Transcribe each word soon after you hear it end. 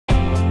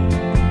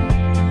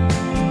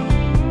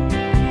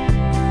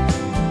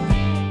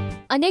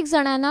अनेक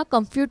जणांना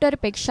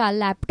कम्प्युटरपेक्षा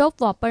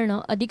लॅपटॉप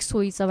वापरणं अधिक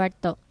सोयीचं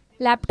वाटतं.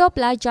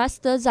 लॅपटॉपला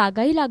जास्त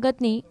जागाही लागत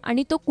नाही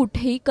आणि तो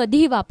कुठेही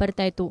कधीही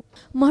वापरता येतो.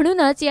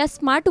 म्हणूनच या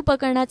स्मार्ट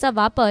उपकरणाचा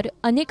वापर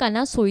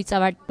अनेकांना सोयीचा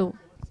वाटतो.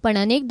 पण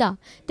अनेकदा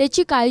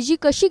त्याची काळजी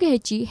कशी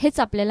घ्यायची हेच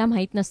आपल्याला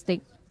माहीत नसते.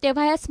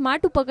 तेव्हा या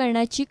स्मार्ट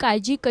उपकरणाची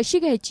काळजी कशी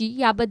घ्यायची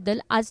याबद्दल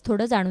आज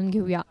थोडं जाणून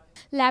घेऊया.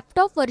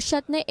 लॅपटॉप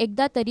वर्षातनं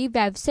एकदा तरी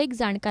व्यावसायिक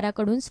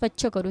जाणकाराकडून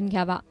स्वच्छ करून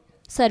घ्यावा.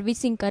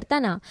 सर्व्हिसिंग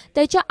करताना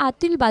त्याच्या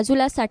आतील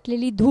बाजूला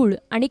साठलेली धूळ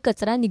आणि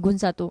कचरा निघून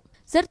जातो.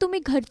 जर तुम्ही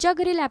घरच्या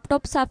घरी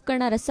लॅपटॉप साफ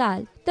करणार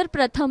असाल तर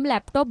प्रथम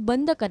लॅपटॉप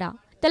बंद करा.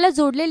 त्याला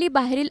जोडलेली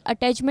बाहेरील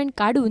अटॅचमेंट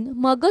काढून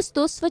मगच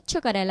तो स्वच्छ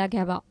करायला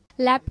घ्यावा.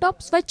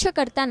 लॅपटॉप स्वच्छ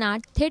करताना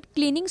थेट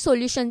क्लिनिंग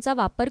सोल्युशनचा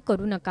वापर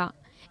करू नका.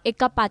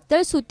 एका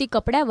पातळ सुती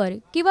कपड्यावर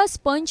किंवा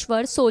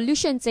स्पंजवर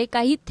सोल्युशनचे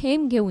काही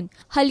थेंब घेऊन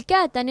हलक्या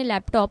हाताने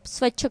लॅपटॉप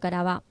स्वच्छ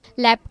करावा.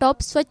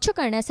 लॅपटॉप स्वच्छ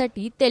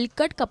करण्यासाठी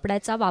तेलकट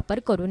कपड्याचा वापर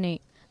करू नये,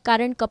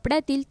 कारण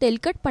कपड्यातील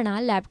तेलकटपणा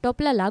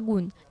लॅपटॉपला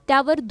लागून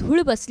त्यावर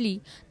धूळ बसली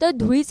तर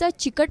धुळीचा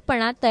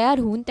चिकटपणा तयार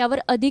होऊन त्यावर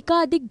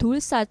अधिकाधिक धूळ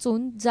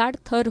साचून जाड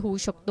थर होऊ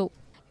शकतो.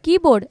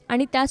 कीबोर्ड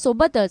आणि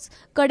त्यासोबतच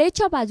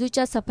कडेच्या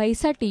बाजूच्या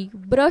सफाईसाठी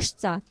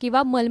ब्रशचा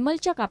किंवा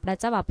मलमलच्या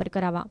कापडाचा वापर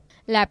करावा.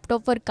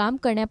 लॅपटॉपवर काम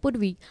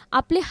करण्यापूर्वी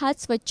आपले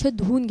हात स्वच्छ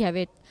धुवून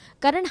घ्यावेत,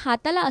 कारण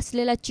हाताला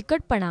असलेला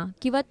चिकटपणा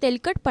किंवा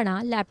तेलकटपणा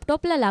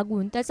लॅपटॉपला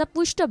लागून त्याचा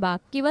पृष्ठभाग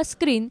किंवा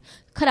स्क्रीन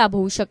खराब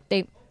होऊ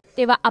शकते.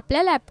 तेव्हा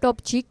आपल्या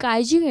लॅपटॉपची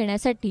काळजी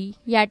घेण्यासाठी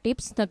या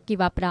टिप्स नक्की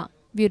वापरा.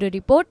 ब्युरो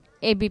रिपोर्ट,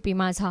 ABP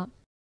माझा.